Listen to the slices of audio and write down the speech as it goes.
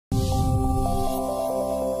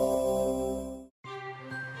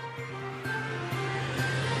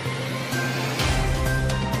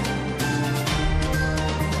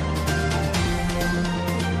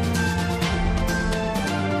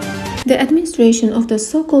The administration of the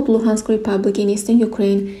so-called Luqansk Republic in eastern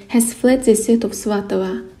Ukraine has fled the city of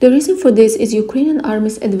Svatovo. The reason for this is Ukrainian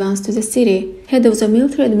army's advance to the city, head of the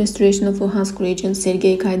military administration of Luqansk region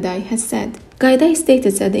Sergey Qayday has said. Qayday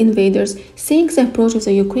stated that the invaders, seeing the approach of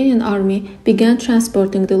the Ukrainian army, began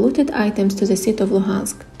transporting the looted items to the city of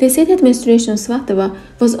Luqansk. The city administration of Svatovo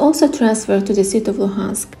was also transferred to the city of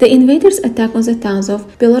Luqansk. The invaders' attack on the towns of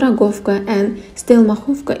Beloragovka and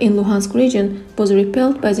Stelmakhovka in Luqansk region was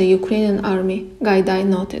repelled by the Ukrainian army, Qayday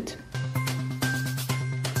noted.